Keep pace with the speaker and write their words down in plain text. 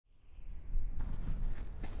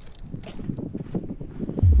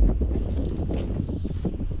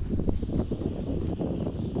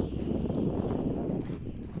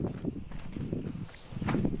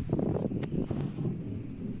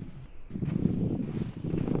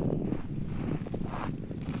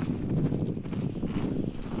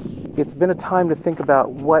It's been a time to think about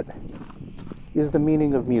what is the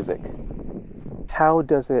meaning of music. How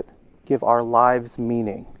does it give our lives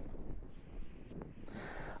meaning?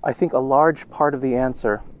 I think a large part of the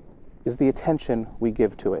answer is the attention we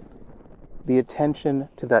give to it. The attention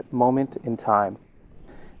to that moment in time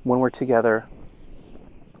when we're together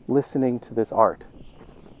listening to this art.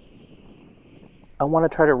 I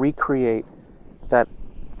want to try to recreate that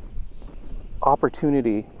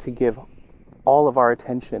opportunity to give all of our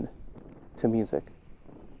attention to music.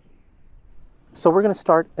 So we're going to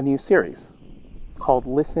start a new series called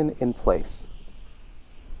Listen in Place.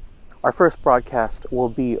 Our first broadcast will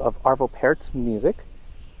be of ARVO PÄRT's music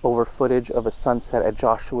over footage of a sunset at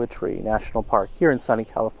Joshua Tree National Park here in sunny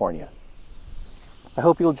California. I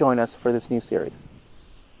hope you'll join us for this new series.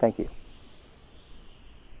 Thank you.